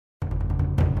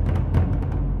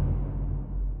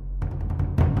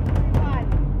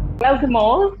Welcome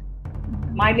all.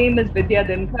 My name is Vidya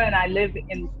Dimka and I live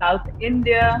in South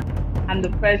India. I'm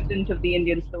the president of the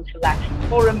Indian Social Action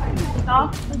Forum,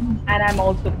 INSAF, and I'm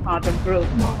also part of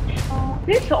Growthwatch.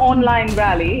 This online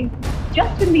rally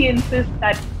just insists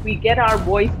that we get our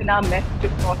voice and our message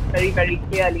across very, very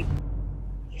clearly.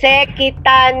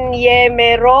 Sekitan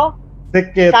Yemero,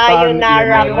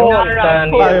 Sayonara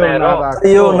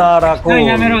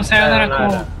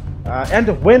Sayonara.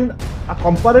 And when a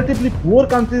comparatively poor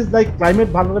countries like Climate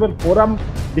Vulnerable Forum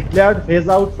declared phase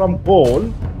out from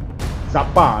coal,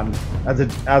 Japan, as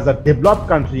a developed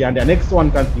country and an next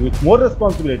one country with more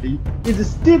responsibility, is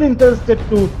still interested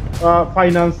to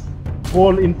finance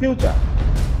coal in future.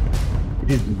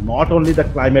 It is not only the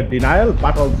climate denial,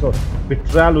 but also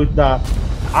betrayal with the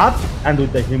earth and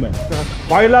with the human.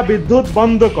 Koila Bidyut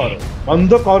Bando Karo.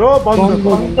 Bando Karo, Bando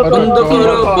Karo.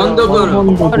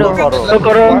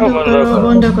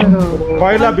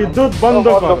 Koila Bidyut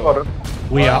Bando Karo.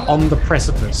 We are on the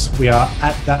precipice. We are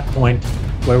at that point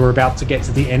where we're about to get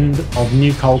to the end of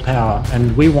new coal power,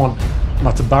 and we want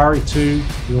Matarbari 2,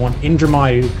 we want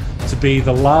Indramayu to be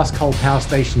the last coal power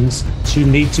stations to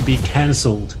need to be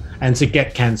cancelled and to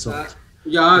get cancelled.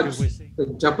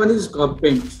 The Japanese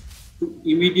government to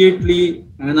immediately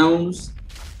announce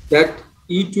that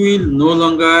it will no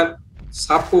longer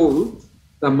support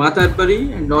the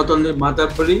Matarbari, and not only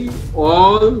Matarbari,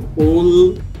 all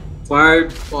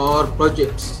coal-fired power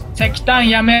projects. Sekitan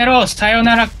Yamero,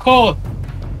 Sayonara Coal.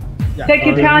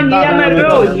 Sekitan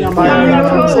Yamero,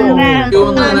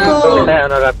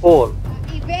 Sayonara Coal.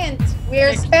 Event, we're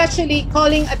especially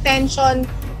calling attention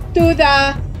to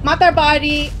the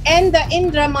Matarbari and the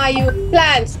Indramayu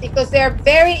plants because they're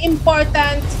very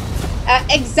important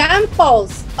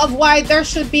examples of why there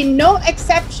should be no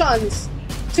exceptions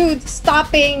to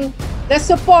stopping the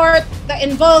support, the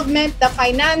involvement, the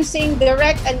financing,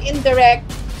 direct and indirect,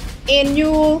 in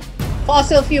new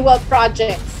fossil fuel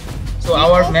projects. So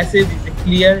our message is a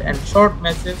clear and short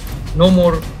message: no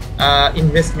more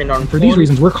investment on coal. For these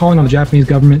reasons, we're calling on the Japanese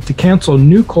government to cancel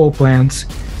new coal plants,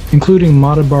 including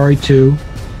Matarbari 2,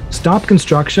 stop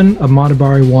construction of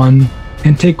Matarbari 1,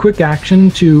 and take quick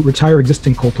action to retire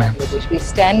existing coal plants. We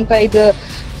stand by the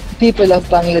people of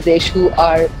Bangladesh who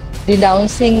are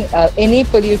denouncing any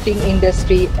polluting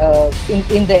industry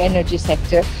in the energy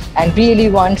sector and really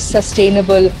want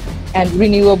sustainable and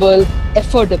renewable,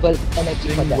 affordable energy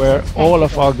for them. Where all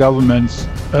of our governments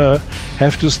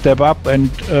have to step up, and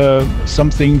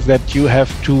something that you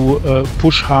have to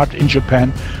push hard in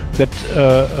Japan, that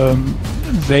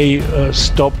they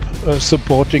stop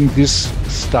supporting this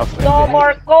stuff. No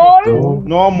more coal.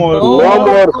 No more coal.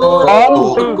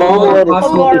 No more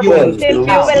fossil fuels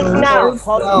now.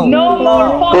 No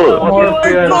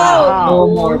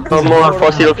more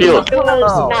fossil fuels.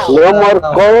 No more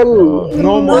coal.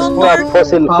 No more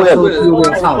fossil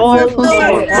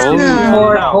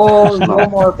fuels. No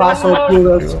more fossil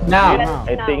fuels now.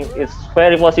 I think it's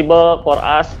very possible for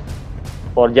us,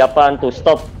 for Japan, to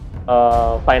stop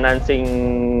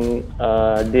financing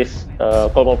this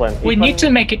coal plant. We need to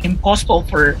make it impossible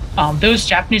for those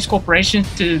Japanese corporations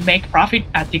to make profit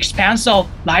at the expense of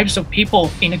lives of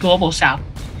people in the global south.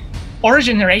 Our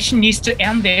generation needs to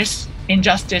end this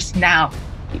injustice now.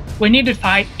 We need to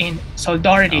fight in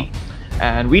solidarity.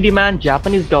 And we demand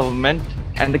Japanese government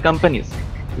and the companies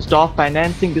to stop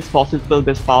financing these fossil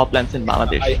fuel-based power plants in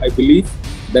Bangladesh. I believe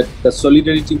that the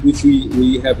solidarity which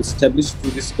we have established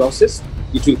through this process,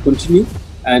 it will continue,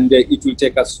 and it will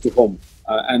take us to home.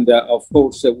 Of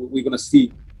course, we're going to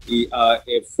see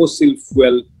a fossil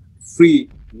fuel free.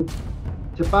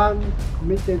 Japan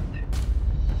committed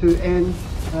to end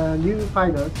new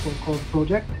finance for coal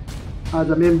project as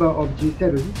a member of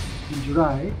G7 in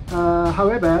July.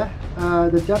 However,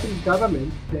 the Japanese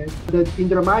government said that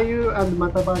Indramayu and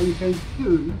Matarbari Phase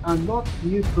 2 are not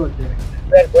new projects.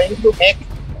 We are going to make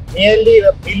nearly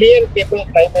 1 billion people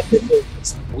climate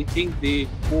resilience. We think the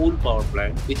coal power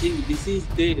plant, we think this is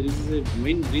the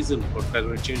main reason for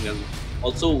climate change, and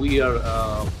also we are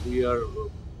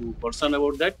concerned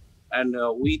about that, and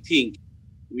we think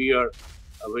we are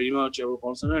very much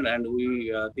concerned, and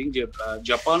we think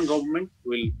Japan government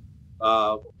will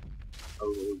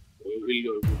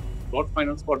not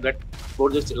finance for that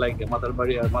projects like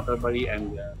Matarbari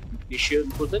and Indonesia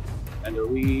project, and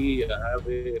we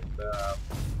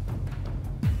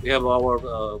have our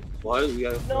voice. We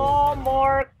have no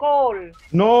more coal.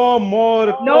 No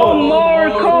more coal. No more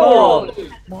coal.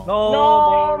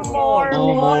 No more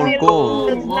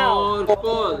coal. More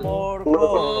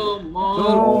coal.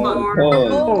 More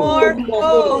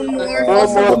coal.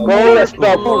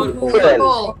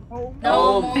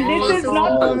 No, this is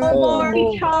not a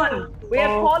chance. We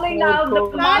are calling out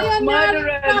the mass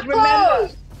murderers. Remember.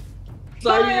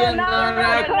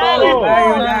 Sayonara Cole.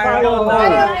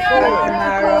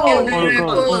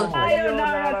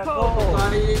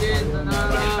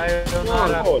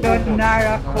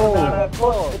 Sayonara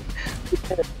Cole.